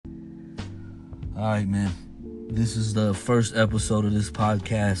All right, man. This is the first episode of this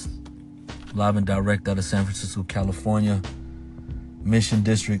podcast, live and direct out of San Francisco, California, Mission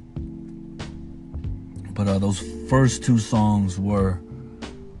District. But those first two songs were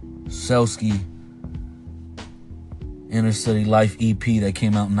Selsky, Inner City Life EP that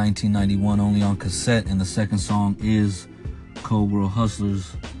came out in 1991 only on cassette, and the second song is Cold World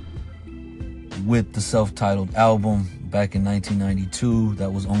Hustlers with the self-titled album back in 1992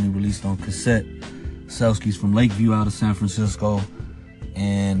 that was only released on cassette. Selsky's from Lakeview out of San Francisco,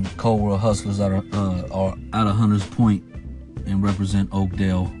 and Cold World Hustlers are out of Hunters Point and represent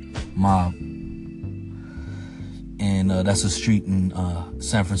Oakdale Mob. And that's a street in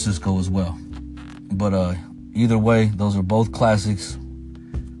San Francisco as well. But either way, those are both classics,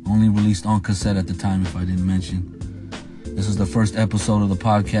 only released on cassette at the time, if I didn't mention. This is the first episode of the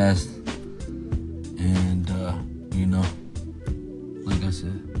podcast, and like I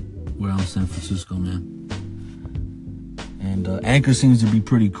said, we're out in San Francisco, man. And Anchor seems to be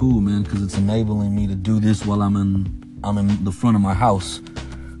pretty cool, man, because it's enabling me to do this while I'm in the front of my house.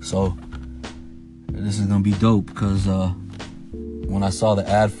 So this is gonna be dope, because when I saw the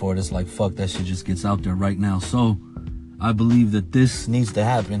ad for it, it's like, fuck, that shit just gets out there right now. So I believe that this needs to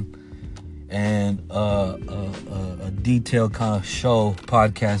happen, and a detailed kind of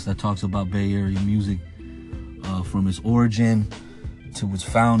podcast that talks about Bay Area music, from its origin to its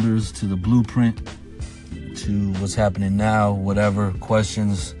founders to the blueprint to what's happening now, whatever,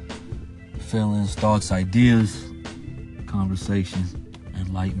 questions, feelings, thoughts, ideas, conversations,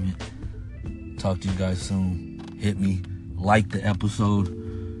 enlightenment. Talk to you guys soon. Hit me, like the episode,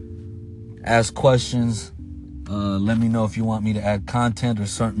 ask questions, let me know if you want me to add content or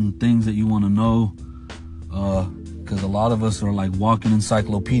certain things that you want to know, because a lot of us are like walking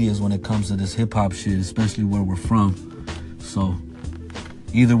encyclopedias when it comes to this hip-hop shit, especially where we're from. So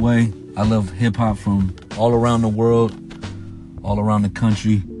either way, I love hip-hop from all around the world, all around the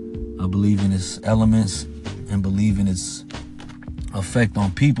country. I believe in its elements and believe in its effect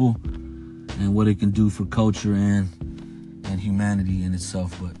on people and what it can do for culture and humanity in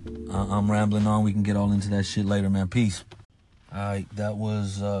itself. But I'm rambling on. We can get all into that shit later, man. Peace. All right, that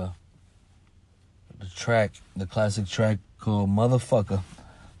was the classic track called Motherfucker.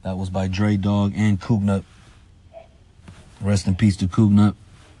 That was by Dre Dog and Coop Nut. Rest in peace to Coop Nut.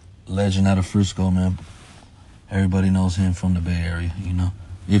 Legend out of Frisco, man. Everybody knows him from the Bay Area,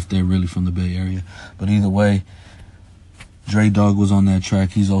 if they're really from the Bay Area. But either way, Dre Dog was on that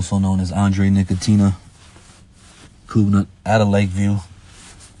track. He's also known as Andre Nicotina. Coop Nut out of Lakeview.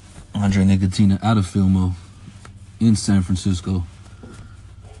 Andre Nicotina out of Fillmore in San Francisco.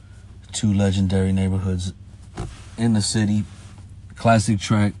 Two legendary neighborhoods in the city. Classic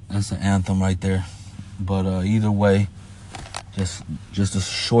track. That's an anthem right there. But either way, just a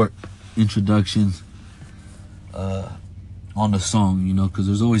short introduction on the song, because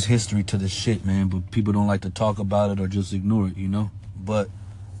there's always history to this shit, man, but people don't like to talk about it or just ignore it, But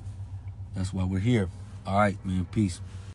that's why we're here. All right, man, peace.